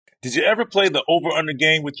Did you ever play the over-under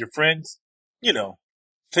game with your friends? You know,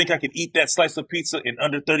 think I could eat that slice of pizza in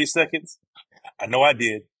under 30 seconds? I know I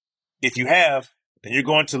did. If you have, then you're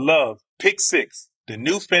going to love Pick Six, the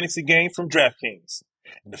new fantasy game from DraftKings,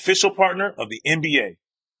 an official partner of the NBA.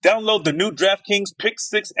 Download the new DraftKings Pick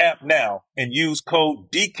Six app now and use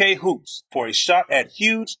code DKHOOPS for a shot at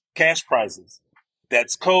huge cash prizes.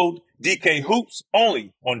 That's code DKHOOPS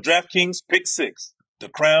only on DraftKings Pick Six. The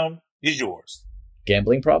crown is yours.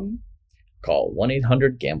 Gambling problem? Call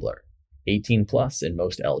 1-800-GAMBLER. 18 plus in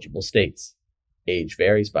most eligible states. Age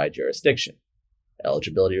varies by jurisdiction.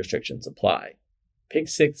 Eligibility restrictions apply. Pick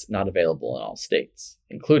Six not available in all states,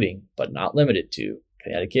 including, but not limited to,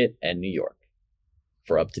 Connecticut and New York.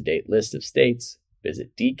 For up-to-date list of states,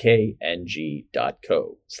 visit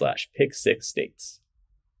dkng.co/pick6states.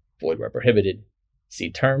 Void where prohibited.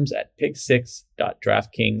 See terms at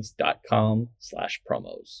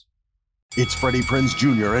pick6.draftkings.com/promos. It's Freddie Prinze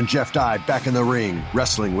Jr. and Jeff Dye back in the ring.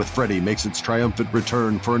 Wrestling with Freddie makes its triumphant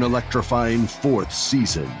return for an electrifying 4th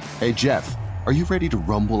season. Hey, Jeff, are you ready to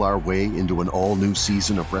rumble our way into an all-new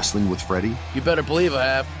season of Wrestling with Freddie? You better believe I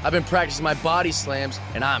have. I've been practicing my body slams,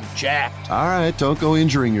 and I'm jacked. All right, don't go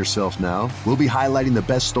injuring yourself now. We'll be highlighting the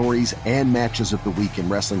best stories and matches of the week in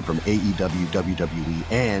wrestling from AEW, WWE,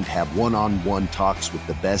 and have one-on-one talks with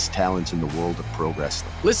the best talents in the world of pro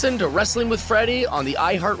wrestling. Listen to Wrestling with Freddie on the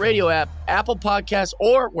iHeartRadio app, Apple Podcasts,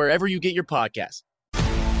 or wherever you get your podcasts.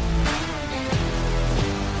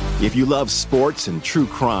 If you love sports and true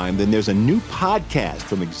crime, then there's a new podcast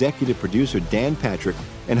from executive producer Dan Patrick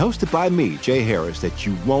and hosted by me, Jay Harris, that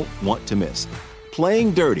you won't want to miss.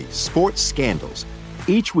 Playing Dirty: Sports Scandals.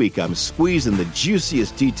 Each week, I'm squeezing the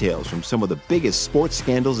juiciest details from some of the biggest sports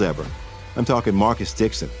scandals ever. I'm talking Marcus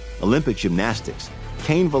Dixon, Olympic gymnastics,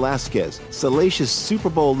 Cain Velasquez, salacious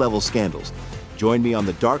Super Bowl-level scandals. Join me on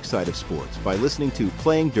the dark side of sports by listening to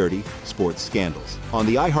Playing Dirty: Sports Scandals on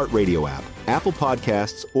the iHeartRadio app, Apple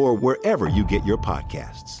Podcasts, or wherever you get your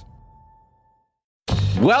podcasts.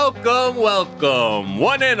 Welcome, welcome,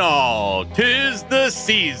 one and all. 'Tis the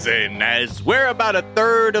season, as we're about a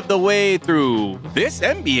third of the way through this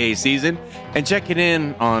NBA season and checking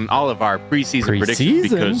in on all of our preseason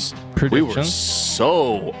predictions because we were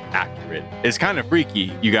so accurate. It's kind of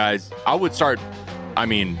freaky, you guys. I would start,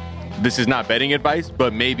 this is not betting advice,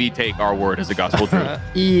 but maybe take our word as a gospel truth.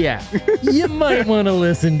 Yeah, you might want to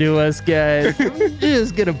listen to us, guys. I'm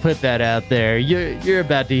just gonna put that out there. You're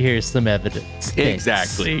about to hear some evidence. Thanks.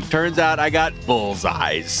 Exactly. Turns out I got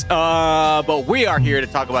bullseyes. But we are here to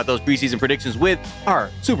talk about those preseason predictions with our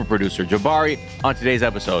super producer Jabari. On today's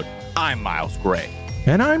episode, I'm Miles Gray,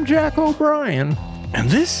 and I'm Jack O'Brien. And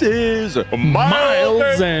this is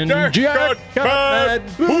Miles and Jack got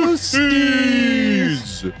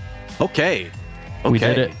boosties. Okay. We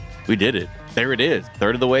did it. We did it. There it is.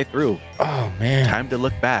 Third of the way through. Oh, man. Time to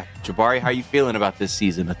look back. Jabari, how you feeling about this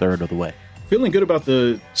season, a third of the way? Feeling good about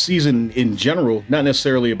the season in general, not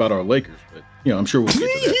necessarily about our Lakers, but, I'm sure we'll get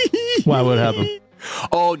to that. Why would happen?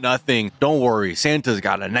 Oh, nothing. Don't worry. Santa's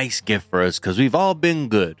got a nice gift for us because we've all been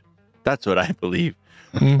good. That's what I believe.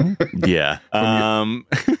 Mm-hmm. Yeah.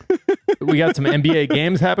 We got some NBA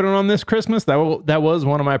games happening on this Christmas. That was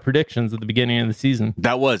one of my predictions at the beginning of the season.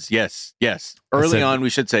 That was, yes. Early on,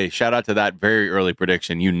 we should say, shout out to that very early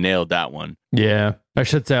prediction. You nailed that one. Yeah. I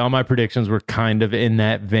should say all my predictions were kind of in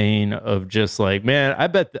that vein of just like, man, I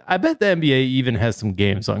bet the NBA even has some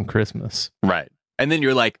games on Christmas. Right. And then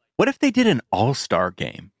you're like, what if they did an all-star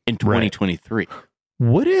game in 2023? Right.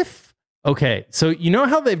 What if... Okay, so you know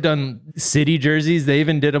how they've done city jerseys? They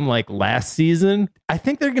even did them like last season. I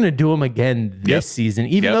think they're going to do them again this season,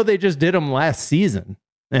 even though they just did them last season.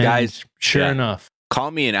 And guys, sure enough.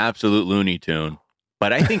 Call me an absolute Looney Tune,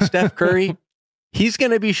 but I think Steph Curry, he's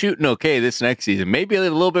going to be shooting okay this next season. Maybe a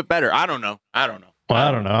little bit better. I don't know. Well,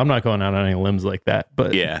 I don't know. I'm not going out on any limbs like that.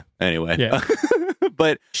 But yeah, anyway. Yeah.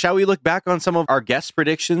 But shall we look back on some of our guest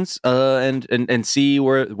predictions and see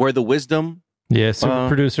where the wisdom... Yeah, super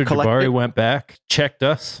producer Jabari went back, checked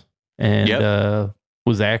us, and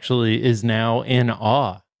is now in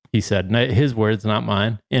awe. He said, his words, not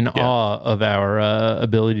mine, in awe of our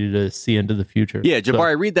ability to see into the future. Yeah,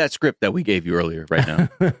 Jabari, read that script that we gave you earlier right now.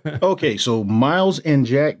 Okay, so Miles and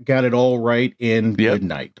Jack got it all right in good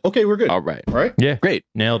night. Okay, we're good. All right. Yeah, great.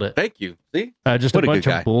 Nailed it. Thank you. See? Just a bunch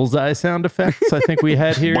of bullseye sound effects I think we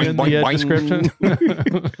had here in the description.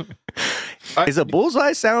 Is a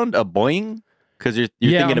bullseye sound a boing? Because you're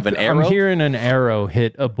thinking of an arrow? I'm hearing an arrow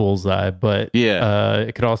hit a bullseye, but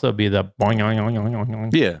it could also be the boing, boing, boing, boing, boing.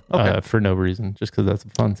 Yeah, okay. For no reason, just because that's a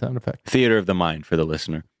fun sound effect. Theater of the mind for the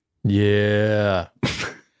listener. Yeah.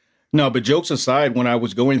 No, but jokes aside, when I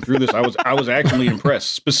was going through this, I was actually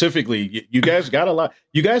impressed. Specifically, you guys got a lot.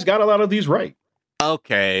 You guys got a lot of these right.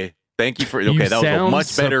 Okay, thank you for. Okay, that was a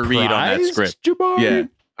much better read on that script. Jabari? Yeah,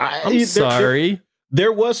 I'm sorry.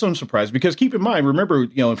 There was some surprise because keep in mind, remember,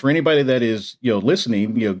 for anybody that is,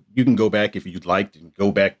 listening, you can go back if you'd like to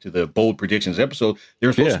go back to the bold predictions episode.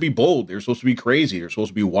 They're supposed to be bold. They're supposed to be crazy. They're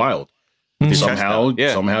supposed to be wild. Somehow,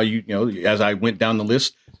 as I went down the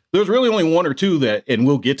list, there's really only one or two that, and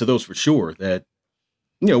we'll get to those for sure, that,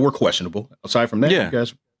 were questionable. Aside from that, you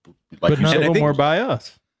guys, like, but none of them were by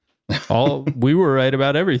us. We were right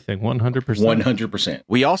about everything, 100%. 100%.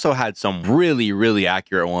 We also had some really, really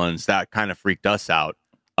accurate ones that kind of freaked us out,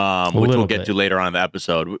 which we'll get to later on in the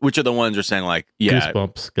episode. Which are the ones you're saying, like,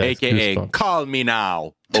 Goosebumps, guys, AKA, Goosebumps. Call me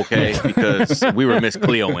now, okay? Because we were Miss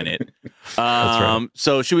Cleo in it. That's right.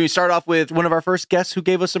 So should we start off with one of our first guests who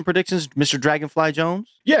gave us some predictions, Mr. Dragonfly Jones?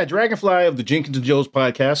 Yeah, Dragonfly of the Jenkins and Joe's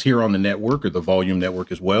podcast here on the network, or the Volume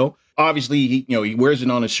Network as well. Obviously, he wears it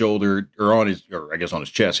on his shoulder or on his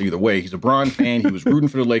chest. Either way, he's a Bron fan. He was rooting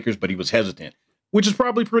for the Lakers, but he was hesitant, which is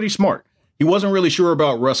probably pretty smart. He wasn't really sure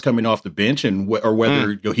about Russ coming off the bench or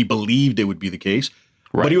whether he believed it would be the case.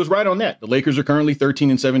 Right. But he was right on that. The Lakers are currently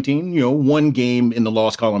 13-17, one game in the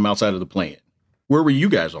loss column outside of the play-in. Where were you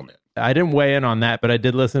guys on that? I didn't weigh in on that, but I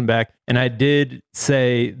did listen back, and I did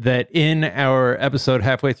say that in our episode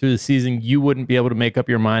halfway through the season, you wouldn't be able to make up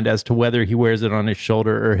your mind as to whether he wears it on his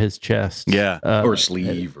shoulder or his chest. Yeah. Or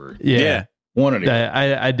sleeve. Or yeah. One of them.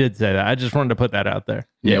 I did say that. I just wanted to put that out there.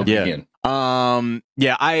 Yeah. I'm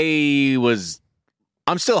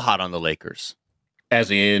still hot on the Lakers.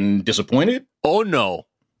 As in disappointed? Oh, no.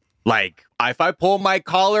 Like, if I pull my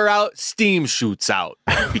collar out, steam shoots out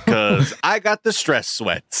because I got the stress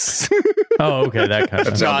sweats. Oh, okay. That kind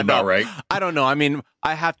of That sounds about right. I don't know. I mean,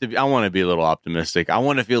 I want to be a little optimistic. I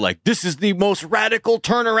want to feel like this is the most radical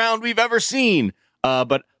turnaround we've ever seen.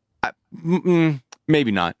 But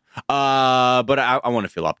maybe not. But I want to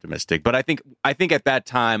feel optimistic. But I think at that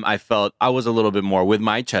time I felt I was a little bit more with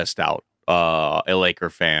my chest out, a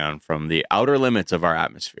Laker fan from the outer limits of our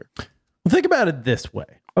atmosphere. Well, think about it this way.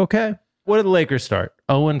 Okay. What did the Lakers start?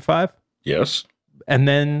 0-5? Yes. And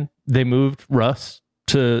then they moved Russ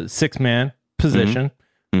to 6-man position,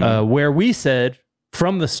 where we said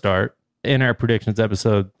from the start in our predictions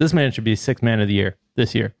episode, this man should be 6th man of the year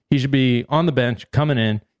this year. He should be on the bench, coming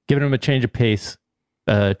in, giving him a change of pace,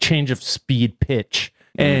 change of speed, pitch.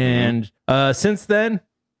 And since then,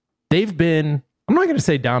 they've been, I'm not going to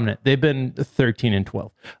say dominant. They've been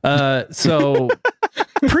 13-12. So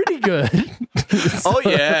pretty good. Oh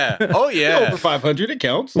yeah. Over 500, it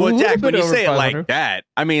counts. Well, Jack, when you say it 500. like that,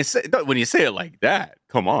 I mean, when you say it like that,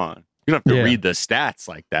 come on. You don't have to read the stats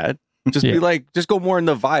like that. Just be like, just go more in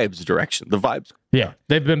the vibes direction. The vibes. Yeah,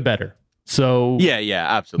 they've been better. So yeah,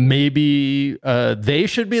 absolutely. Maybe they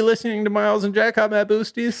should be listening to Miles and Jack Hot Matt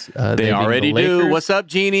Boosties. They already do. What's up,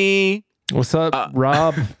 Jeannie? What's up,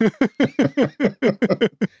 Rob?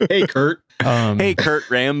 Hey, Kurt. Hey, Kurt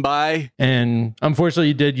Ramby. And unfortunately,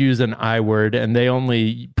 you did use an I word, and they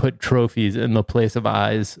only put trophies in the place of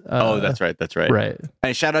eyes. That's right. Right.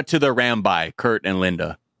 And shout out to the Ramby, Kurt and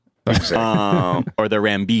Linda. Or the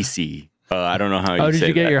Rambisi. I don't know how you say that. Did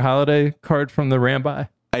you get your holiday card from the Ramby?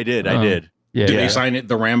 I did. Yeah. Did they sign it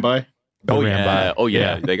the Ramby? Ramby. Oh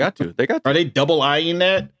yeah. They got to. Are they double eyeing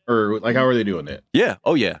that, or like how are they doing that? Yeah.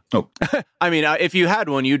 Oh yeah. Oh, I mean, if you had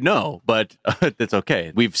one, you'd know, but that's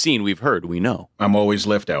okay. We've seen, we've heard, we know. I'm always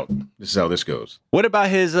left out. This is how this goes. What about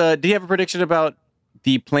his? Do you have a prediction about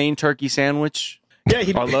the plain turkey sandwich? Yeah,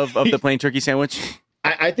 our love of the plain turkey sandwich.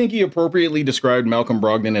 I think he appropriately described Malcolm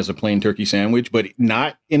Brogdon as a plain turkey sandwich, but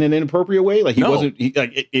not in an inappropriate way. Like he wasn't.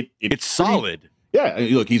 It's solid. Yeah,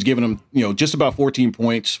 look, he's given him, just about 14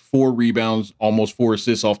 points, 4 rebounds, almost 4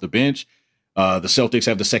 assists off the bench. The Celtics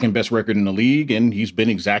have the second best record in the league, and he's been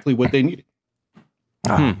exactly what they needed.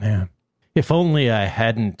 Oh, man. If only I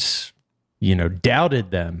hadn't,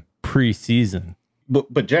 doubted them preseason.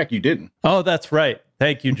 But Jack, you didn't. Oh, that's right.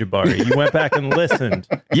 Thank you, Jabari. You went back and listened.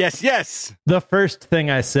 Yes. The first thing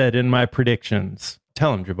I said in my predictions.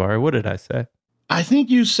 Tell him, Jabari, what did I say? I think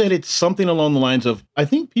you said it's something along the lines of, I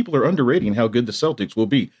think people are underrating how good the Celtics will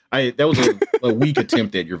be. That was a weak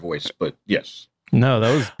attempt at your voice, but yes. No,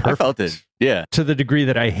 that was perfect. I felt it. Yeah. To the degree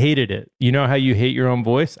that I hated it. You know how you hate your own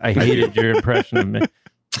voice? I hated your impression of me.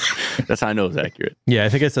 That's how I know it's accurate. Yeah, I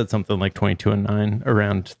think I said something like 22-9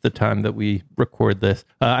 around the time that we record this.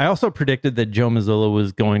 I also predicted that Joe Mazzulla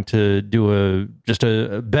was going to do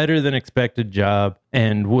a better than expected job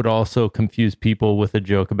and would also confuse people with a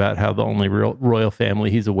joke about how the only real royal family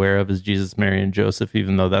he's aware of is Jesus, Mary, and Joseph,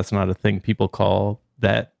 even though that's not a thing people call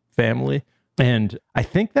that family. And I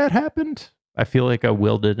think that happened. I feel like I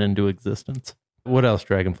willed it into existence. What else,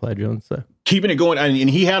 Dragonfly Jones said? Keeping it going, and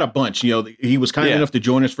he had a bunch. He was kind enough to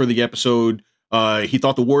join us for the episode. He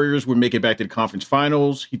thought the Warriors would make it back to the conference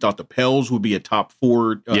finals. He thought the Pels would be a top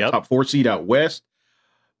four seed out west.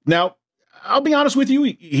 Now, I'll be honest with you.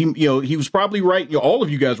 He was probably right. All of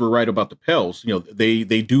you guys were right about the Pels. They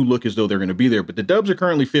do look as though they're going to be there, but the Dubs are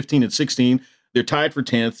currently 15-16. They're tied for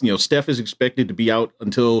 10th. Steph is expected to be out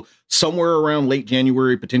until somewhere around late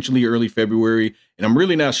January, potentially early February. And I'm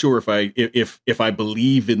really not sure if I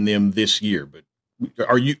believe in them this year. But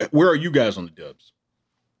where are you guys on the Dubs?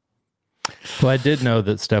 Well, I did know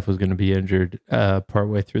that Steph was going to be injured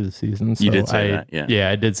partway through the season. So you did say that, yeah. Yeah,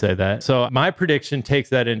 I did say that. So my prediction takes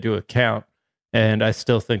that into account, and I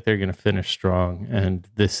still think they're going to finish strong. And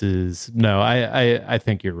I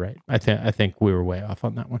think you're right. I think we were way off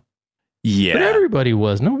on that one. Yeah. But everybody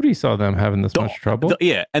was. Nobody saw them having this much trouble.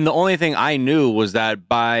 And the only thing I knew was that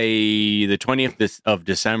by the 20th of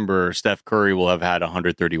December, Steph Curry will have had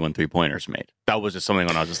 131 3-pointers made. That was just something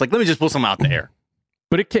when I was just like, let me just pull some out the air.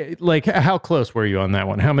 But it can't, how close were you on that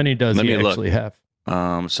one? How many does he actually have?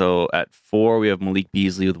 So at 4, we have Malik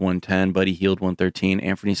Beasley with 110, Buddy Hield 113,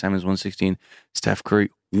 Anthony Simons 116, Steph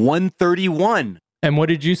Curry 131. And what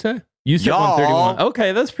did you say? You said 131.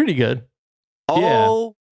 Okay, that's pretty good.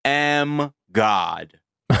 God.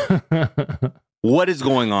 What is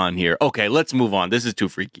going on here? Okay, let's move on. This is too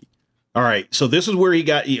freaky. All right, so this is where he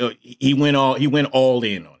got he went all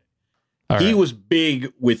in on it. He was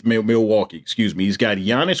big with Milwaukee. Excuse me. He's got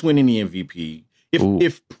Giannis winning the MVP.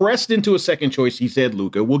 If pressed into a second choice, he said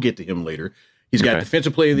Luka. We'll get to him later. He's got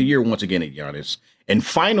Defensive Player of the Year once again at Giannis and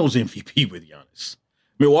Finals MVP with Giannis.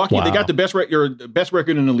 Milwaukee, They got the best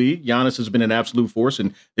record in the league. Giannis has been an absolute force,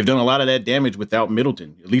 and they've done a lot of that damage without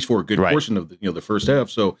Middleton, at least for a good portion of the first half.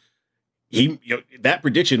 So that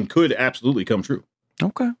prediction could absolutely come true.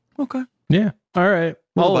 Okay. Yeah. All right.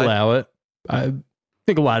 I'll allow it. I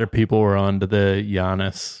think a lot of people were on to the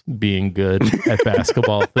Giannis being good at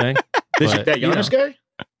basketball thing. That Giannis guy?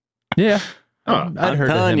 Yeah. I'd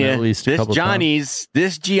heard of him at least a couple times.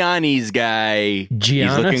 This Giannis guy,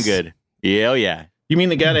 he's looking good. Yeah, oh yeah. You mean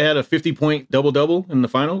the guy that had a 50-point double-double in the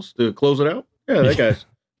finals to close it out? Yeah, that guy's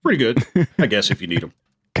pretty good, I guess, if you need him.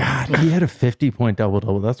 God, he had a 50-point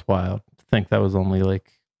double-double. That's wild. I think that was only like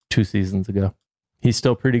 2 seasons ago. He's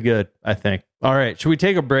still pretty good, I think. All right, should we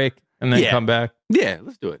take a break and then come back? Yeah,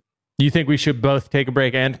 let's do it. You think we should both take a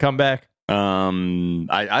break and come back?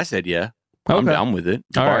 I said yeah. Okay. I'm down with it.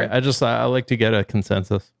 Jabari. All right, I like to get a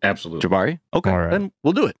consensus. Absolutely. Jabari? Okay, then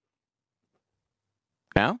we'll do it.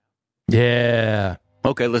 Now? Yeah.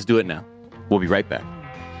 Okay, let's do it now. We'll be right back.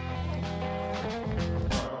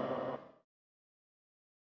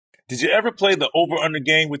 Did you ever play the over-under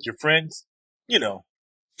game with your friends?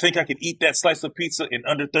 Think I could eat that slice of pizza in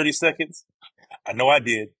under 30 seconds? I know I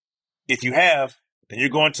did. If you have, then you're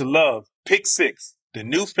going to love Pick 6, the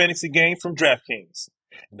new fantasy game from DraftKings,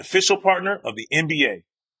 an official partner of the NBA.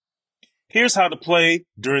 Here's how to play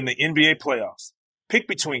during the NBA playoffs. Pick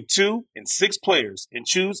between 2 and 6 players and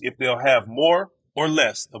choose if they'll have more or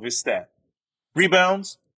less of his stat.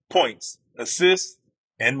 Rebounds, points, assists,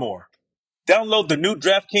 and more. Download the new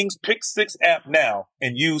DraftKings Pick 6 app now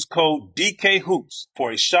and use code DKHOOPS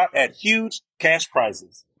for a shot at huge cash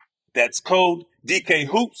prizes. That's code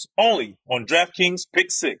DKHOOPS only on DraftKings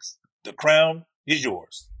Pick 6. The crown is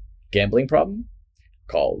yours. Gambling problem?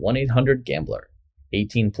 Call 1-800-GAMBLER.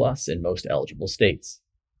 18 plus in most eligible states.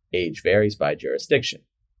 Age varies by jurisdiction.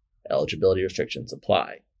 Eligibility restrictions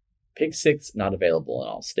apply. Pick 6 not available in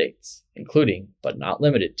all states, including, but not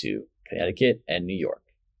limited to, Connecticut and New York.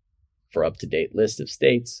 For up-to-date list of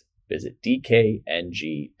states, visit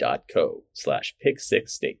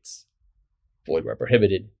dkng.co/pick6states. Void where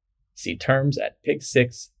prohibited. See terms at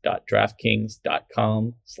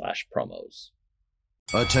pick6.draftkings.com/promos.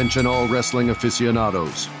 Attention all wrestling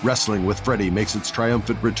aficionados. Wrestling with Freddie makes its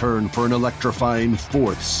triumphant return for an electrifying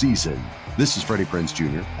 4th season. This is Freddie Prinze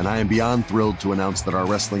Jr., and I am beyond thrilled to announce that our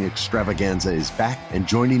wrestling extravaganza is back, and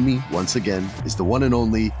joining me once again is the one and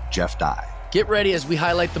only Jeff Dye. Get ready as we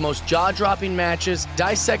highlight the most jaw-dropping matches,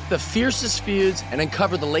 dissect the fiercest feuds, and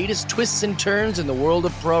uncover the latest twists and turns in the world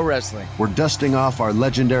of pro wrestling. We're dusting off our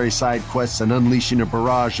legendary side quests and unleashing a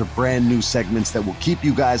barrage of brand new segments that will keep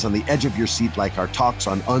you guys on the edge of your seat like our talks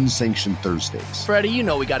on Unsanctioned Thursdays. Freddie, you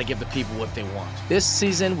know we got to give the people what they want. This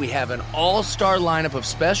season, we have an all-star lineup of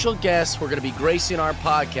special guests who are going to be gracing our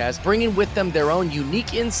podcast, bringing with them their own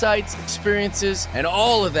unique insights, experiences, and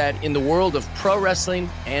all of that in the world of pro wrestling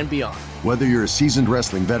and beyond. Whether Whether you're a seasoned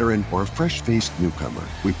wrestling veteran or a fresh-faced newcomer,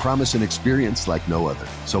 we promise an experience like no other.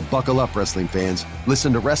 So buckle up, wrestling fans.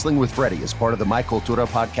 Listen to Wrestling with Freddie as part of the My Cultura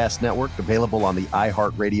Podcast Network, available on the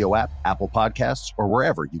iHeartRadio app, Apple Podcasts, or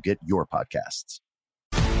wherever you get your podcasts.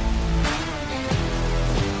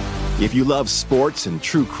 If you love sports and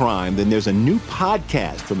true crime, then there's a new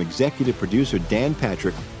podcast from executive producer Dan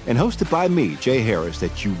Patrick and hosted by me, Jay Harris,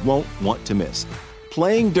 that you won't want to miss.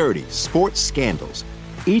 Playing Dirty: Sports Scandals.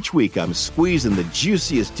 Each week, I'm squeezing the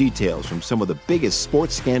juiciest details from some of the biggest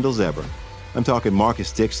sports scandals ever. I'm talking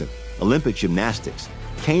Marcus Dixon, Olympic gymnastics,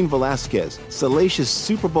 Cain Velasquez, salacious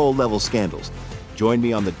Super Bowl-level scandals. Join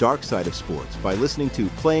me on the dark side of sports by listening to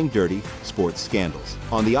Playing Dirty: Sports Scandals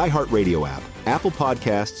on the iHeartRadio app, Apple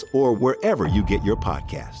Podcasts, or wherever you get your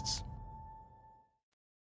podcasts.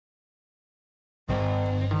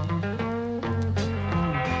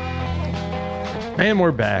 And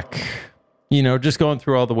we're back. You know, just going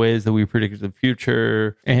through all the ways that we predicted the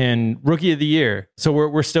future and Rookie of the Year. So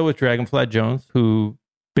we're still with Dragonfly Jones, who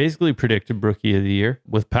basically predicted Rookie of the Year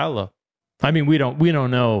with Paolo. I mean, we don't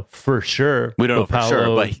know for sure. We don't know for Paolo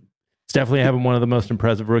sure, but it's definitely having one of the most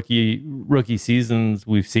impressive rookie seasons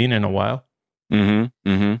we've seen in a while. Yeah,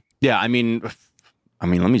 I mean, let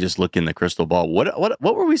me just look in the crystal ball. What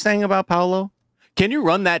were we saying about Paolo? Can you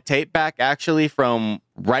run that tape back actually from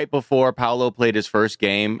right before Paolo played his first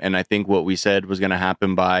game? And I think what we said was going to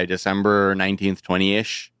happen by December 19th,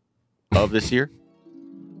 20-ish of this year.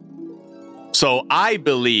 So I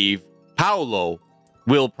believe Paolo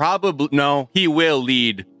will he will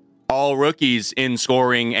lead all rookies in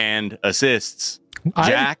scoring and assists.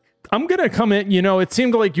 Jack? I'm going to come in, it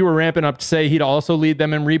seemed like you were ramping up to say he'd also lead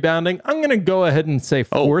them in rebounding. I'm going to go ahead and say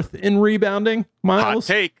fourth in rebounding, Miles.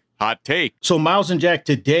 Hot take. So Miles and Jack,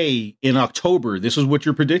 today in October, this is what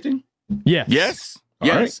you're predicting? Yes.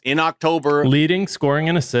 Right. In October. Leading, scoring,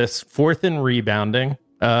 and assists, fourth in rebounding.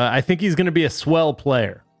 I think he's going to be a swell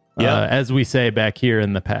player, as we say back here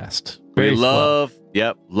in the past. We love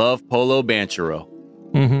Polo Banchero.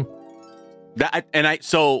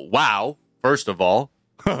 Wow, first of all.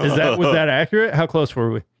 Was that accurate? How close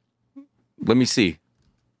were we? Let me see.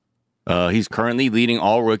 He's currently leading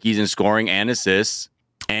all rookies in scoring and assists.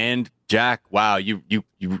 And Jack, wow, you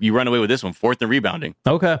run away with this one. Fourth in rebounding.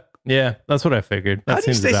 Okay. Yeah, that's what I figured. That How do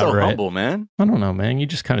you seems stay about so right. humble, man? I don't know, man. You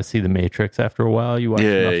just kind of see the Matrix after a while. You watch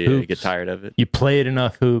enough hoops. You get tired of it. You played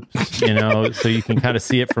enough hoops, so you can kind of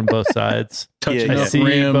see it from both sides. I see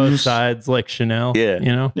rims. both sides like Chanel. Yeah.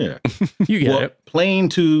 You get it. Playing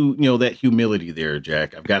to that humility there,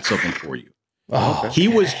 Jack. I've got something for you. He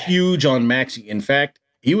was huge on Maxey. In fact,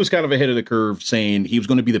 he was kind of ahead of the curve, saying he was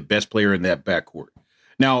going to be the best player in that backcourt.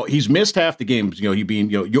 Now, he's missed half the games, he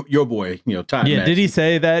being your boy, Todd. Yeah, Maxey. did he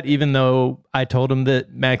say that even though I told him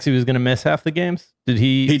that Maxey was going to miss half the games? Did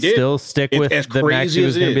he still stick with that Maxey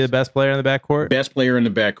was going to be the best player in the backcourt? Best player in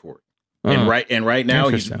the backcourt. And right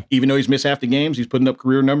now, even though he's missed half the games, he's putting up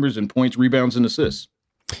career numbers in points, rebounds, and assists.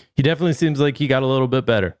 He definitely seems like he got a little bit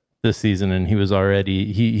better this season, and he was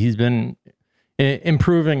already he's been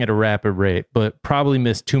improving at a rapid rate, but probably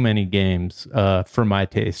missed too many games for my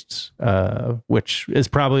tastes, which is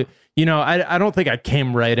probably, I don't think I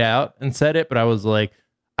came right out and said it, but I was like,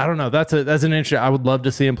 I don't know. That's an interesting. I would love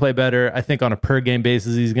to see him play better. I think on a per game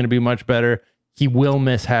basis, he's going to be much better. He will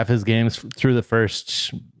miss half his games through the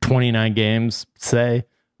first 29 games, say.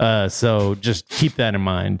 So just keep that in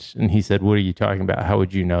mind. And he said, "What are you talking about? How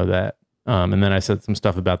would you know that?" And then I said some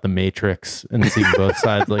stuff about the Matrix and seeing both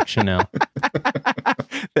sides like Chanel.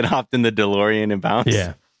 Then hopped in the DeLorean and bounced.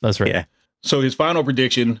 Yeah, that's right. Yeah. So his final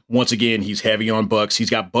prediction, once again, he's heavy on Bucks. He's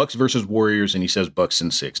got Bucks versus Warriors, and he says Bucks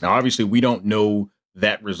in 6. Now, obviously, we don't know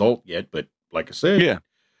that result yet, but like I said,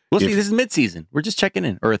 we'll see. This is midseason. We're just checking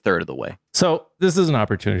in, or a third of the way. So this is an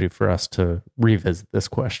opportunity for us to revisit this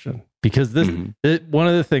question, because this one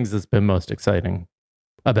of the things that's been most exciting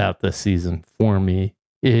about this season for me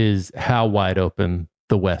is how wide open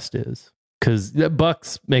the West is. Because the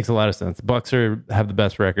Bucks makes a lot of sense. The Bucks have the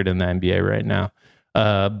best record in the NBA right now.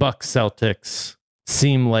 Bucks Celtics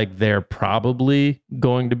seem like they're probably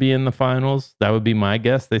going to be in the finals. That would be my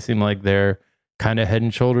guess. They seem like they're kind of head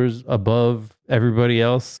and shoulders above everybody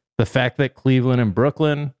else. The fact that Cleveland and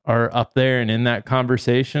Brooklyn are up there and in that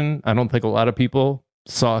conversation, I don't think a lot of people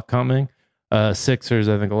saw it coming. Sixers,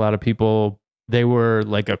 I think a lot of people, they were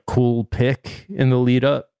like a cool pick in the lead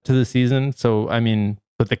up to the season. So, I mean,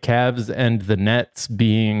 but the Cavs and the Nets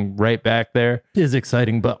being right back there is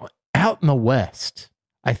exciting. But out in the West,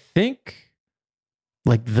 I think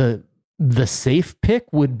like the safe pick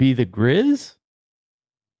would be the Grizz.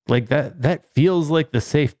 Like that feels like the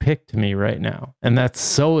safe pick to me right now. And that's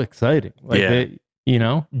so exciting. Like You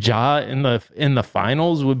know, Ja in the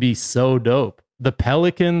finals would be so dope. The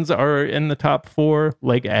Pelicans are in the top 4,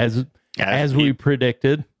 like as we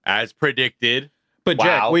predicted. As predicted. But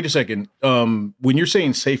Jack, wait a second. When you're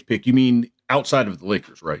saying safe pick, you mean outside of the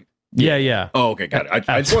Lakers, right? Yeah. Oh, okay, got it.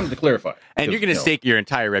 I just wanted to clarify. And you're going to stake your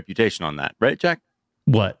entire reputation on that, right, Jack?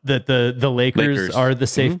 What? That the Lakers are the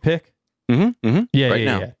safe pick? Mm-hmm.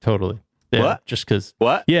 Yeah, totally. Yeah, what? Just because.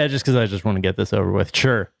 What? Yeah, just because I just want to get this over with.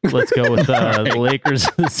 Sure. Let's go with the Lakers,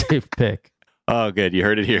 the safe pick. Oh, good. You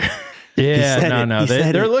heard it here. Yeah, no.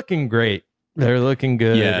 They're looking great. They're looking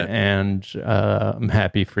good. Yeah. And I'm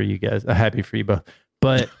happy for you guys. I'm happy for you both.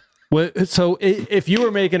 But so if you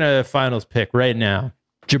were making a finals pick right now,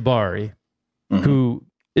 Jabari, who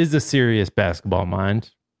is a serious basketball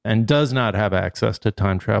mind and does not have access to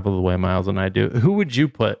time travel the way Miles and I do, who would you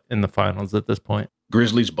put in the finals at this point?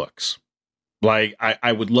 Grizzlies, Bucks. Like,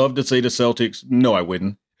 I would love to say the Celtics. No, I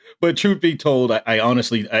wouldn't. But truth be told, I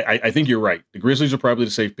honestly think you're right. The Grizzlies are probably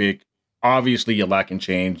the safe pick. Obviously, a lot can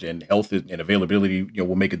change, and health and availability,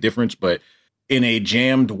 will make a difference. But in a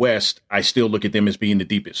jammed West, I still look at them as being the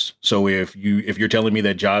deepest. So if you're telling me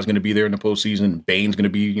that Ja's going to be there in the postseason, Bane's going to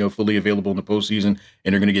be fully available in the postseason,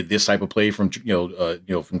 and they're going to get this type of play from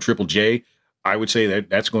from Triple J, I would say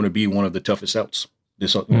that's going to be one of the toughest outs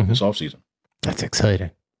this offseason. That's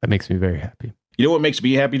exciting. That makes me very happy. You know what makes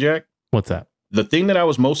me happy, Jack? What's that? The thing that I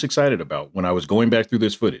was most excited about when I was going back through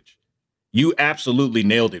this footage, you absolutely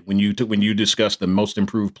nailed it when you discussed the most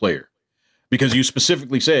improved player, because you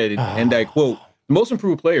specifically said, and I quote, the most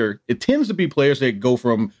improved player, it tends to be players that go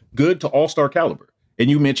from good to all-star caliber. And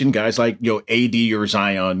you mentioned guys like, AD or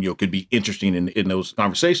Zion, could be interesting in those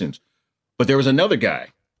conversations. But there was another guy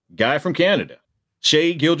from Canada,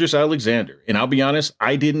 Shai Gilgeous-Alexander. And I'll be honest,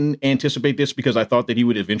 I didn't anticipate this because I thought that he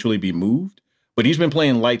would eventually be moved. But he's been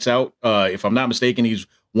playing lights out. If I'm not mistaken, he's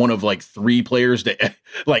one of like 3 players that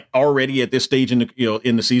like already at this stage in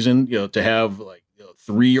the season, to have like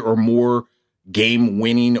 3 or more game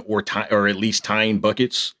winning or at least tying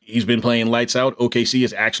buckets. He's been playing lights out. OKC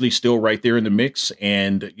is actually still right there in the mix.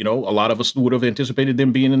 And, a lot of us would have anticipated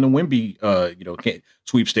them being in the Wemby,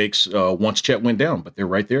 sweepstakes once Chet went down, but they're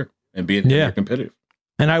right there and being competitive.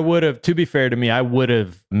 And I would have, to be fair to me, I would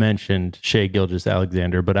have mentioned Shai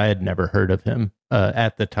Gilgeous-Alexander, but I had never heard of him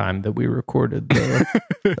at the time that we recorded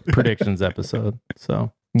the predictions episode.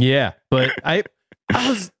 So yeah, but I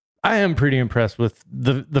am pretty impressed with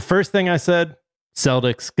the first thing I said.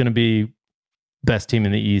 Celtics going to be best team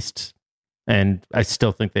in the East, and I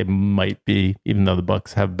still think they might be, even though the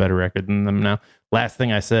Bucks have a better record than them now. Last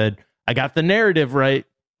thing I said, I got the narrative right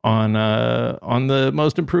on the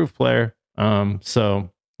most improved player. So,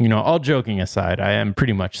 all joking aside, I am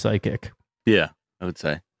pretty much psychic. Yeah, I would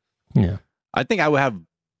say. Yeah. I think I would have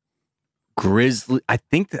Grizzly. I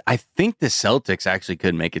think the Celtics actually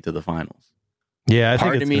could make it to the finals. Yeah, I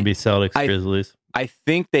think it's going to be Celtics Grizzlies. I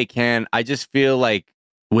think they can. I just feel like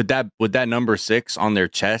with that number 6 on their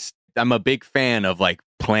chest, I'm a big fan of like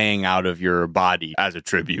playing out of your body as a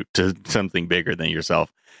tribute to something bigger than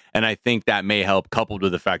yourself. And I think that may help, coupled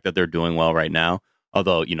with the fact that they're doing well right now.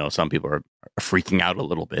 Although, some people are freaking out a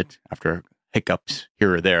little bit after hiccups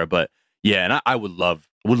here or there. But yeah, and I would love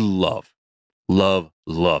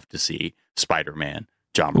to see Spider-Man,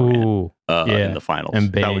 John Moran in the finals.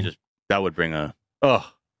 And Bane. That would bring The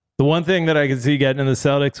one thing that I can see getting in the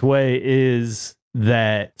Celtics way is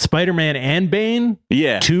that Spider-Man and Bane,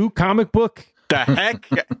 2 comic book. The heck?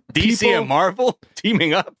 DC and Marvel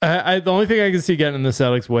teaming up? The only thing I can see getting in the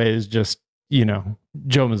Celtics way is just,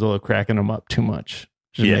 Joe Mazzulla cracking them up too much.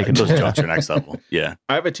 Making those jumps are next level. Yeah.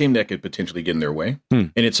 I have a team that could potentially get in their way.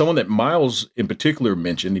 And it's someone that Miles in particular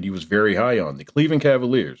mentioned that he was very high on, the Cleveland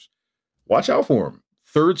Cavaliers. Watch out for them.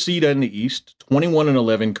 3rd seed in the East,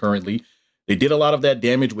 21-11 currently. They did a lot of that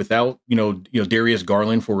damage without, Darius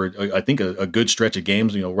Garland for, I think, a good stretch of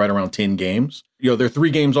games, right around 10 games. They're 3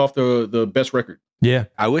 games off the best record. Yeah.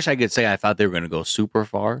 I wish I could say I thought they were going to go super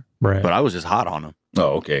far, right? But I was just hot on them.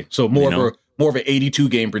 Oh, okay. So more of an 82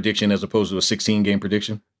 game prediction as opposed to a 16 game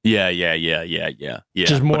prediction. Yeah.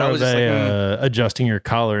 Just more of adjusting your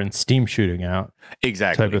collar and steam shooting out.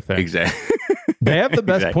 Exactly. Type of thing. Exactly. They have the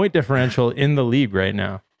best point differential in the league right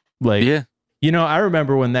now. Like, I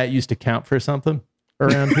remember when that used to count for something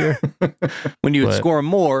around here. When you would score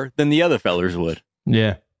more than the other fellers would.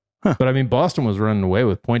 Yeah. Huh. But I mean, Boston was running away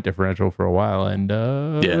with point differential for a while, and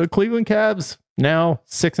the Cleveland Cavs now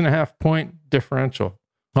 6.5 point differential.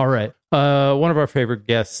 All right. One of our favorite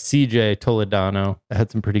guests, CJ Toledano,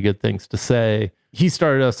 had some pretty good things to say. He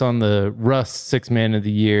started us on the Russ 6 Man of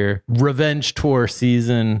the Year revenge tour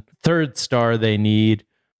season. 3rd star they need.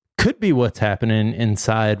 Could be what's happening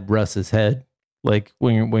inside Russ's head Like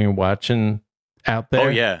when you're watching out there. Oh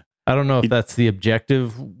yeah. I don't know if that's the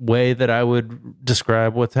objective way that I would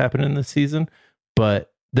describe what's happening this season,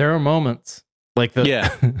 but there are moments like Russ.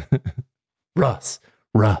 At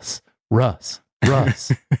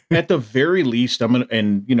the very least,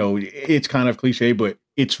 it's kind of cliche, but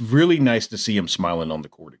it's really nice to see him smiling on the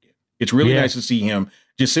court again. It's really nice to see him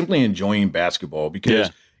just simply enjoying basketball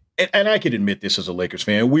because, and I can admit this as a Lakers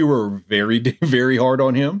fan, we were very, very hard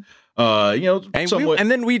on him. And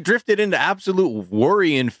then we drifted into absolute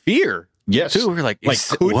worry and fear. Yes. Too. We're like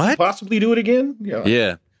could what? he possibly do it again?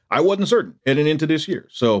 Yeah. I wasn't certain heading into this year.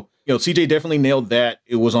 So, CJ definitely nailed that.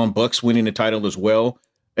 It was on Bucks winning the title as well.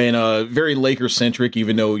 And very Lakers centric,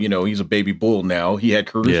 even though, he's a baby bull now. He had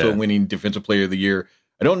Caruso winning Defensive Player of the Year.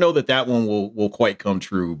 I don't know that one will quite come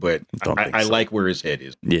true, but I like where his head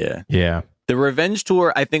is. Yeah. Yeah. The revenge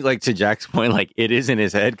tour, I think, like to Jack's point, like it is in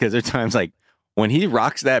his head because there are times like when he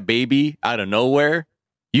rocks that baby out of nowhere,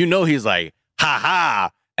 he's like, ha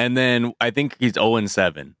ha. And then I think he's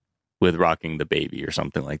 0-7 with rocking the baby or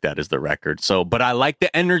something like that is the record. So, but I like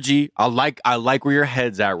the energy. I like where your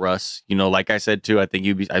head's at, Russ. Like I said, too, I think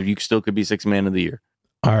you still could be Sixth Man of the Year.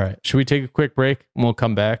 All right. Should we take a quick break and we'll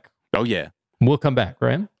come back? Oh, yeah. We'll come back,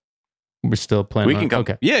 right? We're still planning. We can come.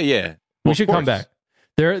 Okay. Yeah. We should come back.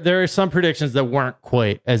 There are some predictions that weren't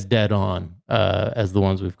quite as dead on as the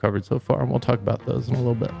ones we've covered so far, and we'll talk about those in a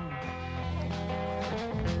little bit.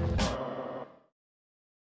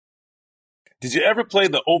 Did you ever play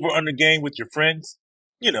the over-under game with your friends?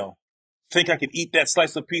 Think I could eat that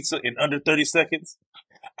slice of pizza in under 30 seconds?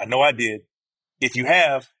 I know I did. If you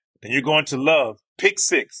have, then you're going to love Pick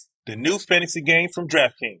Six, the new fantasy game from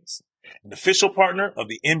DraftKings, an official partner of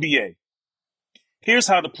the NBA. Here's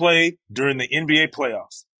how to play during the NBA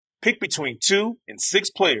playoffs. Pick between 2 and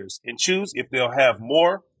 6 players and choose if they'll have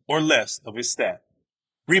more or less of his stat.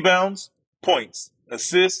 Rebounds, points,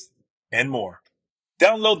 assists, and more.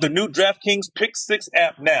 Download the new DraftKings Pick 6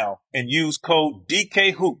 app now and use code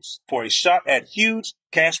DKHOOPS for a shot at huge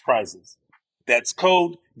cash prizes. That's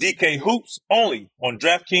code DKHOOPS only on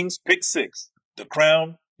DraftKings Pick 6. The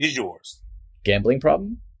crown is yours. Gambling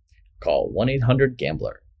problem? Call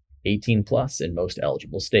 1-800-GAMBLER. 18 plus in most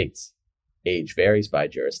eligible states. Age varies by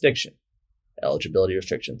jurisdiction. Eligibility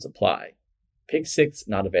restrictions apply. Pick 6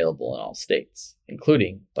 not available in all states,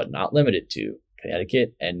 including, but not limited to,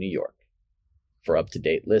 Connecticut and New York. For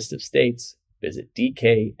up-to-date list of states, visit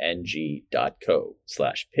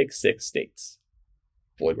dkng.co/pick6states.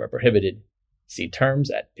 Void where prohibited. See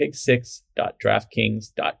terms at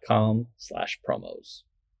pick6.draftkings.com/promos.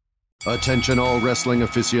 Attention all wrestling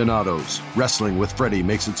aficionados. Wrestling with Freddie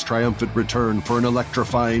makes its triumphant return for an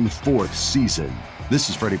electrifying 4th season. This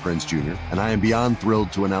is Freddie Prinze Jr., and I am beyond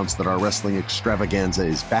thrilled to announce that our wrestling extravaganza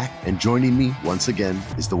is back, and joining me once again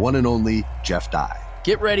is the one and only Jeff Dye.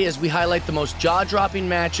 Get ready as we highlight the most jaw-dropping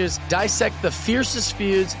matches, dissect the fiercest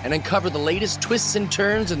feuds, and uncover the latest twists and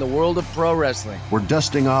turns in the world of pro wrestling. We're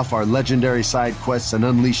dusting off our legendary side quests and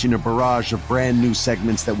unleashing a barrage of brand new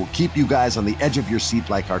segments that will keep you guys on the edge of your seat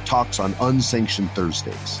like our talks on Unsanctioned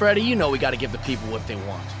Thursdays. Freddie, we got to give the people what they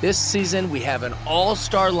want. This season, we have an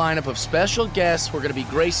all-star lineup of special guests who are going to be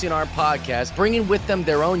gracing our podcast, bringing with them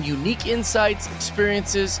their own unique insights,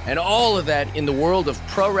 experiences, and all of that in the world of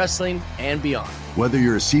pro wrestling and beyond. Whether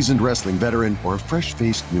you're a seasoned wrestling veteran or a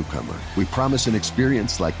fresh-faced newcomer, we promise an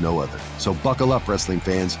experience like no other. So buckle up, wrestling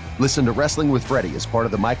fans. Listen to Wrestling with Freddie as part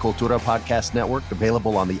of the My Cultura Podcast Network,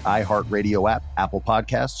 available on the iHeartRadio app, Apple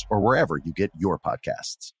Podcasts, or wherever you get your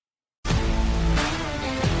podcasts.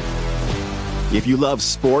 If you love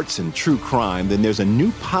sports and true crime, then there's a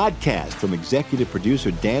new podcast from executive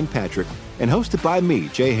producer Dan Patrick and hosted by me,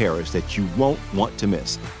 Jay Harris, that you won't want to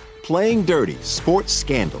miss. Playing Dirty: Sports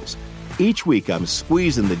Scandals. Each week, I'm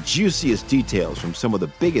squeezing the juiciest details from some of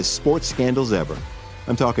the biggest sports scandals ever.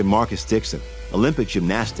 I'm talking Marcus Dixon, Olympic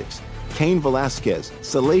gymnastics, Cain Velasquez,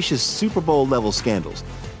 salacious Super Bowl-level scandals.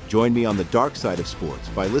 Join me on the dark side of sports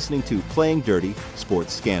by listening to Playing Dirty: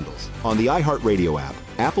 Sports Scandals on the iHeartRadio app,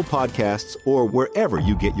 Apple Podcasts, or wherever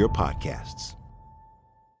you get your podcasts.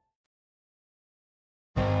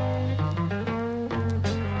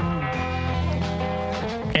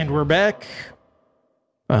 And we're back.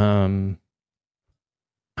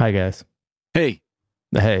 Hi guys. Hey,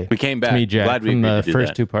 we came back. It's me, Jack, Glad we from the did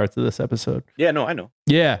first that. 2 parts of this episode. Yeah, no, I know.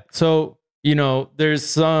 Yeah, so there's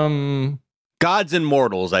some Gods and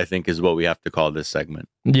mortals, I think, is what we have to call this segment.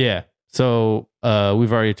 Yeah, so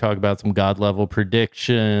we've already talked about some god level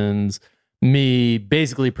predictions. Me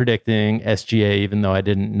basically predicting SGA, even though I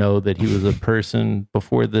didn't know that he was a person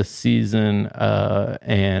before this season,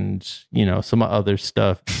 and some other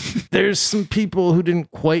stuff. There's some people who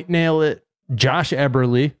didn't quite nail it, Josh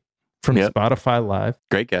Eberle from Spotify Live.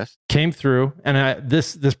 Great guess. Came through, and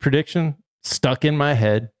this prediction stuck in my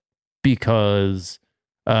head because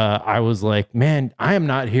I was like, man, I am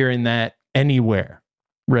not hearing that anywhere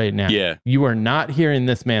right now. Yeah. You are not hearing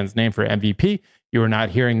this man's name for MVP. You are not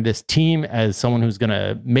hearing this team as someone who's going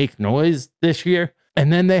to make noise this year.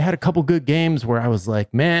 And then they had a couple good games where I was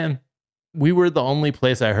like, man, we were the only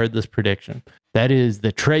place I heard this prediction. That is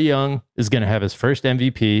that Trae Young is going to have his first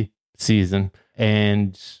MVP season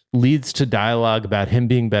and leads to dialogue about him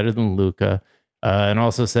being better than Luka. And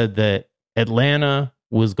also said that Atlanta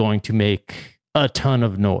was going to make a ton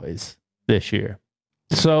of noise this year.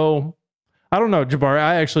 So I don't know, Jabari,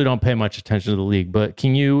 I actually don't pay much attention to the league, but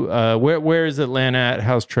can you, where is Atlanta at?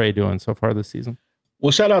 How's Trae doing so far this season?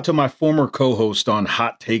 Well, shout out to my former co-host on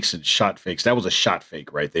Hot Takes and Shot Fakes. That was a shot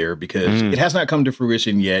fake right there because it has not come to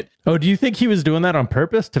fruition yet. Oh, do you think he was doing that on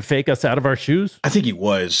purpose to fake us out of our shoes? I think he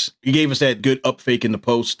was. He gave us that good up fake in the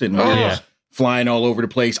post and flying all over the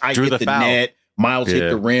place. I hit the net. Miles hit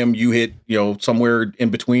the rim. You hit, somewhere in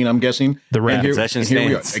between, I'm guessing. The rafters. Here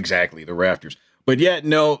we are. Exactly, the rafters. But yet,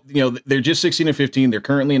 no, they're just 16 and 15. They're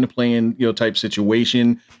currently in the play-in, type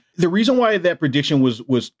situation. The reason why that prediction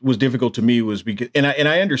was difficult to me was because, and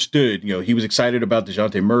I understood, he was excited about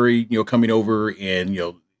DeJounte Murray, coming over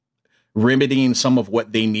and, remedying some of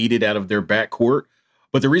what they needed out of their backcourt.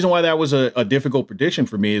 But the reason why that was a difficult prediction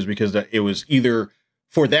for me is because it was either,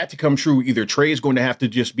 for that to come true, either Trae is going to have to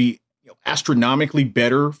just be astronomically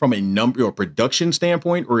better from a number or production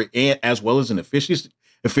standpoint, or as well as an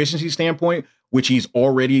efficiency standpoint, which he's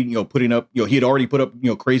already, putting up, he had already put up,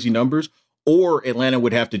 crazy numbers, or Atlanta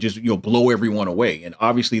would have to just, blow everyone away. And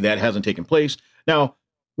obviously that hasn't taken place. Now,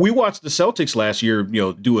 we watched the Celtics last year,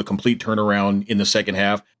 do a complete turnaround in the second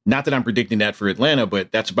half. Not that I'm predicting that for Atlanta,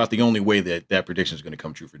 but that's about the only way that prediction is going to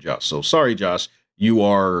come true for Josh. So sorry, Josh, you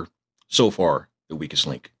are so far the weakest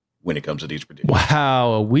link when it comes to these predictions.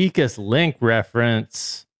 Wow, a weakest link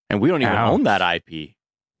reference. And we don't even own that IP.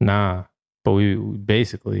 Nah, but we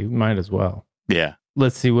basically might as well. Yeah.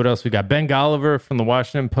 Let's see what else we got. Ben Golliver from the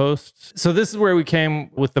Washington Post. So this is where we came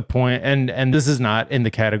with the point, and this is not in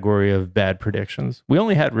the category of bad predictions. We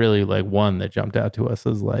only had really like one that jumped out to us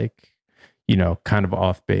as like, kind of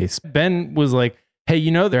off base. Ben was like, hey,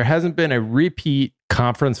 there hasn't been a repeat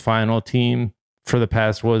conference final team for the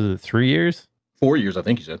past, 3 years? 4 years, I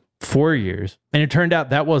think he said. 4 years. And it turned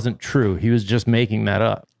out that wasn't true. He was just making that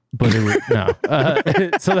up. But it was, no.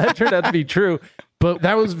 So that turned out to be true. But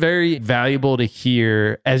that was very valuable to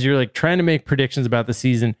hear as you're like trying to make predictions about the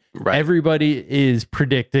season. Right. Everybody is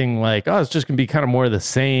predicting like, oh, it's just going to be kind of more of the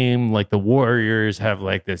same. Like the Warriors have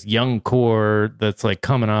like this young core that's like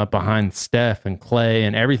coming up behind Steph and Clay,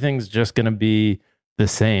 and everything's just going to be the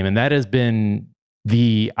same. And that has been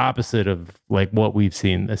the opposite of like what we've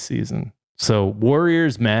seen this season. So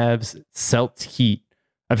Warriors, Mavs, Celtics, Heat.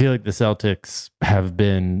 I feel like the Celtics have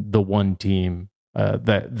been the one team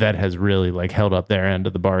that has really like held up their end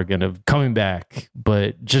of the bargain of coming back.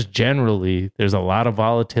 But just generally, there's a lot of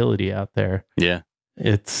volatility out there. Yeah.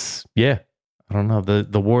 I don't know.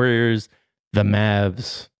 The Warriors, the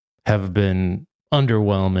Mavs have been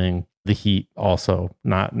underwhelming. The Heat also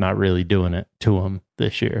not really doing it to them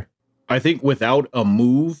this year. I think without a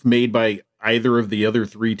move made by either of the other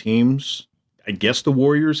three teams, I guess the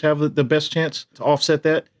Warriors have the best chance to offset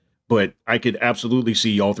that. But I could absolutely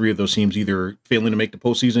see all three of those teams either failing to make the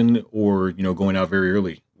postseason or, going out very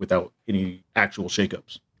early without any actual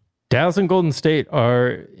shakeups. Dallas and Golden State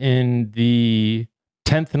are in the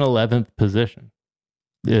 10th and 11th position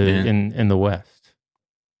in the West.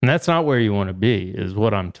 And that's not where you want to be, is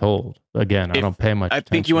what I'm told. Again, I don't pay much attention. I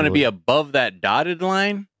think you want to be above that dotted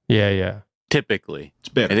line. Yeah. Typically. It's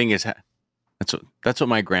better. I think that's what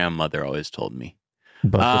my grandmother always told me.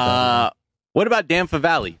 What about Dan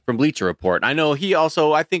Favale from Bleacher Report? I know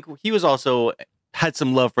I think he was also had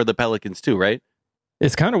some love for the Pelicans too, right?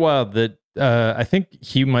 It's kind of wild that I think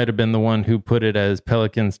he might have been the one who put it as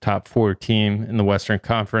Pelicans' top 4 team in the Western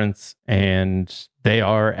Conference, and they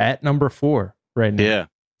are at number 4 right now. Yeah.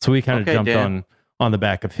 So we kind of jumped on the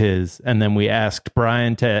back of his, and then we asked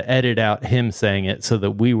Brian to edit out him saying it so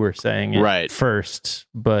that we were saying it first.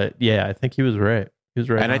 But yeah, I think he was right. He was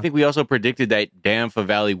right. And I think we also predicted that Dan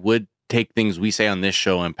Favale would take things we say on this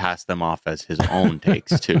show and pass them off as his own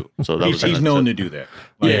takes too. So he's known to do that.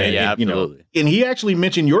 Absolutely. And he actually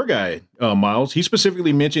mentioned your guy, Miles. He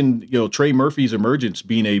specifically mentioned, Trey Murphy's emergence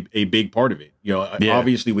being a big part of it.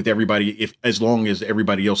 Obviously with everybody, as long as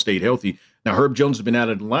everybody else stayed healthy. Now Herb Jones has been out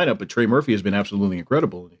of the lineup, but Trey Murphy has been absolutely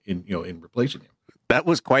incredible in replacing him. That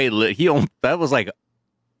was quite he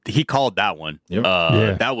called that one.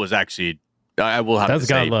 Yep. That was actually I will have That's to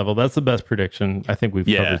say. God level. That's the best prediction I think we've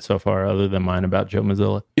covered so far, other than mine about Joe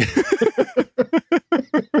Mazzulla.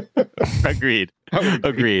 Agreed.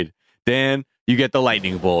 Dan, you get the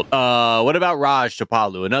lightning bolt. What about Raj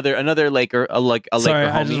Chapalu? Another Laker, a Laker Sorry,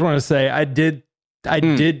 homie. I just want to say I did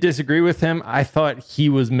disagree with him. I thought he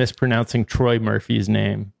was mispronouncing Troy Murphy's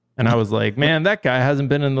name. And I was like, man, that guy hasn't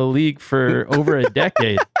been in the league for over a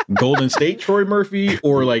decade. Golden State Troy Murphy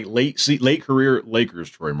or like late career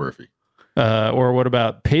Lakers Troy Murphy? Or what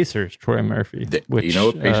about Pacers Troy Murphy? Which,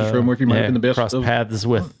 Pacers Troy Murphy might have been the best. Crossed paths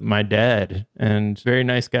with my dad, and very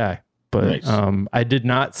nice guy. But nice. I did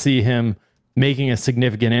not see him making a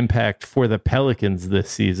significant impact for the Pelicans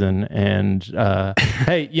this season. And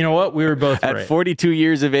hey, you know what? We were both at right. 42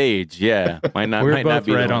 years of age. Yeah, we were both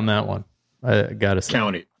right on that one. I gotta say,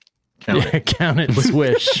 count it. Count it,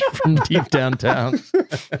 swish from deep downtown.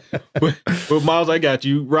 Well, Miles, I got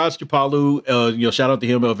you. Raj Chapalu, shout out to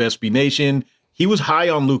him of SB Nation. He was high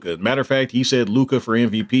on Luka. Matter of fact, he said Luka for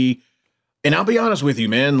MVP. And I'll be honest with you,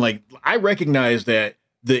 man. Like, I recognize that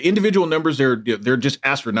the individual numbers they're just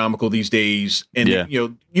astronomical these days, and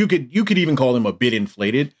you could even call them a bit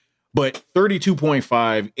inflated. But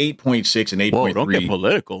 32.5, 8.6, and 8.3. Whoa, don't get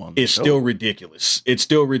political on is still ridiculous. It's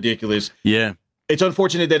still ridiculous. Yeah. It's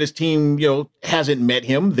unfortunate that his team, hasn't met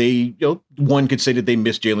him. They, one could say that they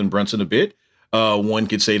missed Jalen Brunson a bit. One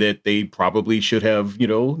could say that they probably should have,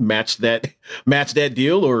 matched that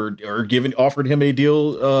deal or offered him a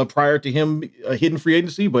deal prior to him hitting free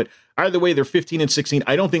agency. But either way, they're 15 and 16.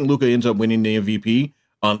 I don't think Luka ends up winning the MVP.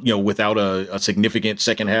 Without a significant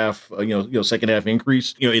second half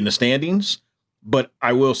increase, in the standings. But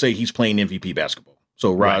I will say he's playing MVP basketball.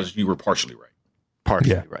 So Raj, you were partially right.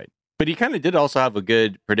 Right. But he kind of did also have a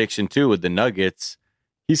good prediction, too, with the Nuggets.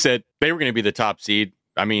 He said they were going to be the top seed.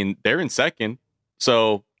 I mean, they're in second.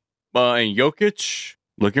 So, and Jokic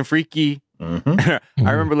looking freaky. Mm-hmm.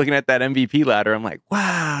 I remember looking at that MVP ladder. I'm like,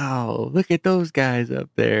 wow, look at those guys up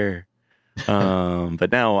there.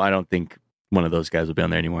 But now I don't think one of those guys will be on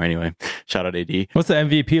there anymore anyway. Shout out AD. What's the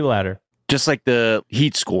MVP ladder? Just like the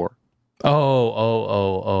Heat score.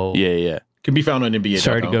 Oh. Yeah. Can be found on NBA.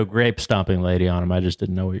 Sorry to go grape stomping lady on him. I just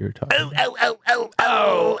didn't know what you were talking about.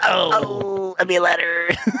 A letter.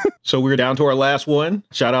 So we're down to our last one.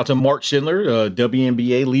 Shout out to Mark Schindler,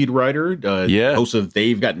 WNBA lead writer, host of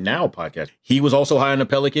They've Got Now podcast. He was also high on the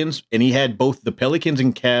Pelicans, and he had both the Pelicans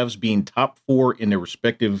and Cavs being top 4 in their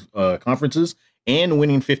respective conferences and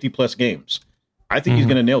winning 50-plus games. I think he's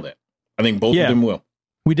going to nail that. I think both of them will.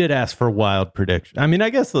 We did ask for wild prediction. I mean,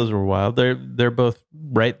 I guess those were wild. They're both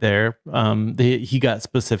right there. He got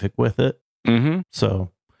specific with it. Mm-hmm.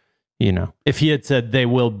 So, if he had said they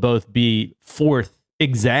will both be 4th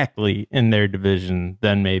exactly in their division,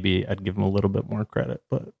 then maybe I'd give him a little bit more credit.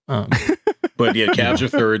 But but yeah, Cavs are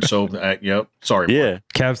 3rd. So sorry. Yeah, Mark.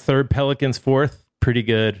 Cavs 3rd, Pelicans 4th. Pretty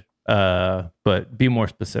good. But be more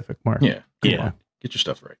specific, Mark. Yeah. Get your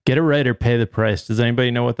stuff right. Get it right or pay the price. Does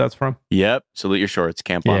anybody know what that's from? Yep. Salute your shorts.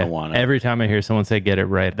 Camp Anawana. Every time I hear someone say get it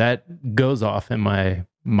right, that goes off in my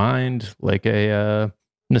mind like a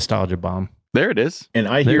nostalgia bomb. There it is. And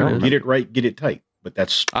I hear get it right, get it tight. But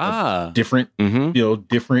that's different,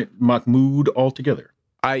 different mood altogether.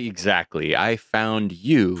 Exactly. I found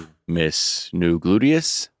you, Miss New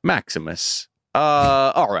Gluteus Maximus.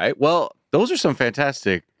 All right. Well, those are some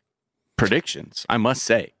fantastic predictions, I must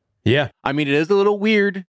say. Yeah. I mean, it is a little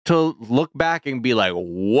weird to look back and be like,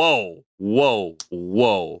 whoa.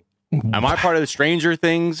 Am I part of the Stranger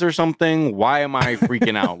Things or something? Why am I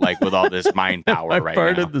freaking out with all this mind power right now?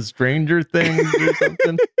 Part of the Stranger Things or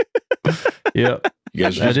something? Yeah. You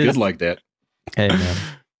guys are just good like that. Hey, man.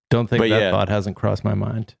 Don't think thought hasn't crossed my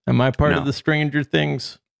mind. Am I part of the Stranger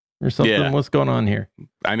Things or something? Yeah. What's going on here?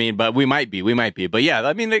 I mean, but we might be. But yeah,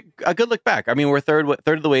 I mean, a good look back. I mean, we're third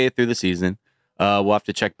of the way through the season. We'll have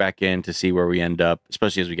to check back in to see where we end up,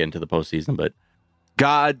 especially as we get into the postseason. But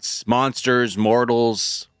gods, monsters,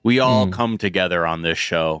 mortals, we all come together on this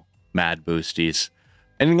show. Mad Boosties.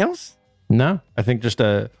 Anything else? No, I think just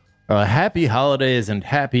a happy holidays and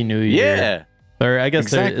happy New Year. Yeah. Or I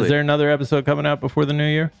guess is there another episode coming out before the New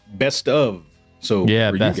Year? Best of. So yeah,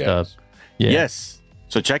 best of. Yeah. Yes.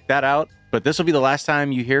 So check that out. But this will be the last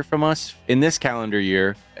time you hear from us in this calendar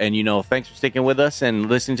year. And thanks for sticking with us and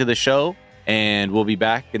listening to the show. And we'll be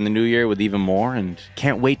back in the new year with even more, and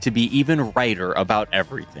can't wait to be even righter about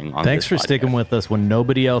everything. Thanks for sticking with us when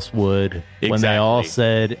nobody else would. Exactly. When they all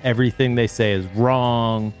said everything they say is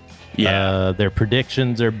wrong. Yeah, their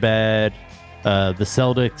predictions are bad. The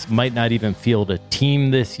Celtics might not even field a team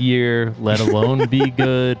this year, let alone be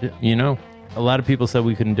good. A lot of people said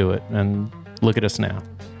we couldn't do it, and look at us now.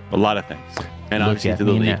 A lot of things. And Look obviously at to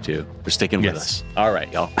the me league, now. too, for sticking with us. All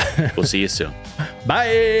right, y'all. We'll see you soon.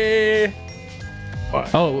 Bye. Bye.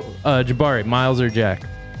 Oh, Jabari, Miles or Jack?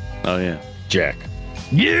 Oh, yeah. Jack.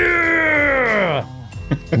 Yeah!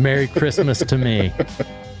 Merry Christmas to me.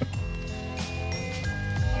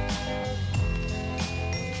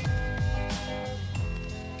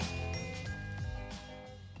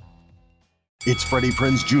 It's Freddie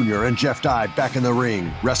Prinze Jr. and Jeff Dye back in the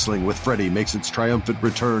ring. Wrestling with Freddie makes its triumphant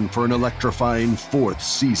return for an electrifying 4th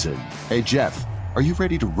season. Hey, Jeff, are you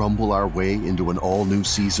ready to rumble our way into an all-new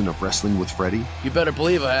season of Wrestling with Freddie? You better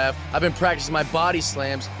believe I have. I've been practicing my body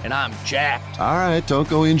slams, and I'm jacked. All right, don't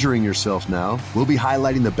go injuring yourself now. We'll be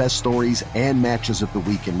highlighting the best stories and matches of the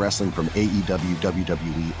week in wrestling from AEW,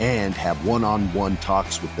 WWE, and have one-on-one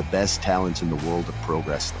talks with the best talents in the world of pro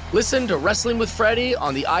wrestling. Listen to Wrestling with Freddie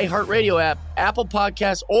on the iHeartRadio app, Apple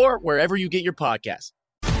Podcasts, or wherever you get your podcasts.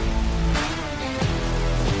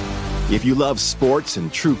 If you love sports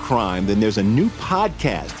and true crime, then there's a new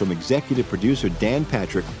podcast from executive producer Dan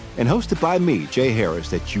Patrick and hosted by me, Jay Harris,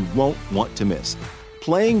 that you won't want to miss.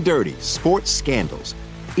 Playing Dirty: Sports Scandals.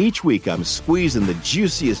 Each week, I'm squeezing the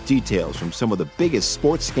juiciest details from some of the biggest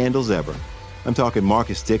sports scandals ever. I'm talking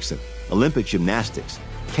Marcus Dixon, Olympic gymnastics,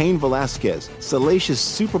 Cain Velasquez, salacious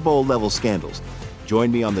Super Bowl-level scandals.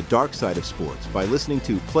 Join me on the dark side of sports by listening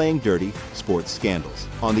to Playing Dirty: Sports Scandals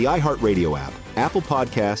on the iHeartRadio app, Apple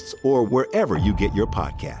Podcasts, or wherever you get your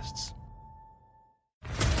podcasts.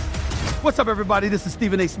 What's up, everybody? This is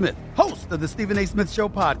Stephen A. Smith, host of the Stephen A. Smith Show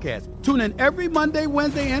podcast. Tune in every Monday,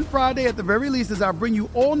 Wednesday, and Friday at the very least as I bring you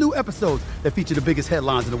all new episodes that feature the biggest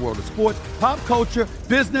headlines in the world of sports, pop culture,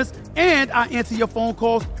 business, and I answer your phone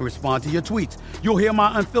calls and respond to your tweets. You'll hear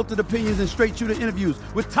my unfiltered opinions and straight-shooter interviews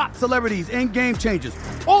with top celebrities and game changers.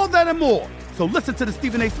 All that and more. So listen to the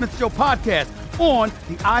Stephen A. Smith Show podcast on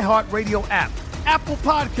the iHeartRadio app, Apple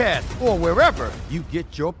Podcasts, or wherever you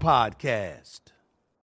get your podcast.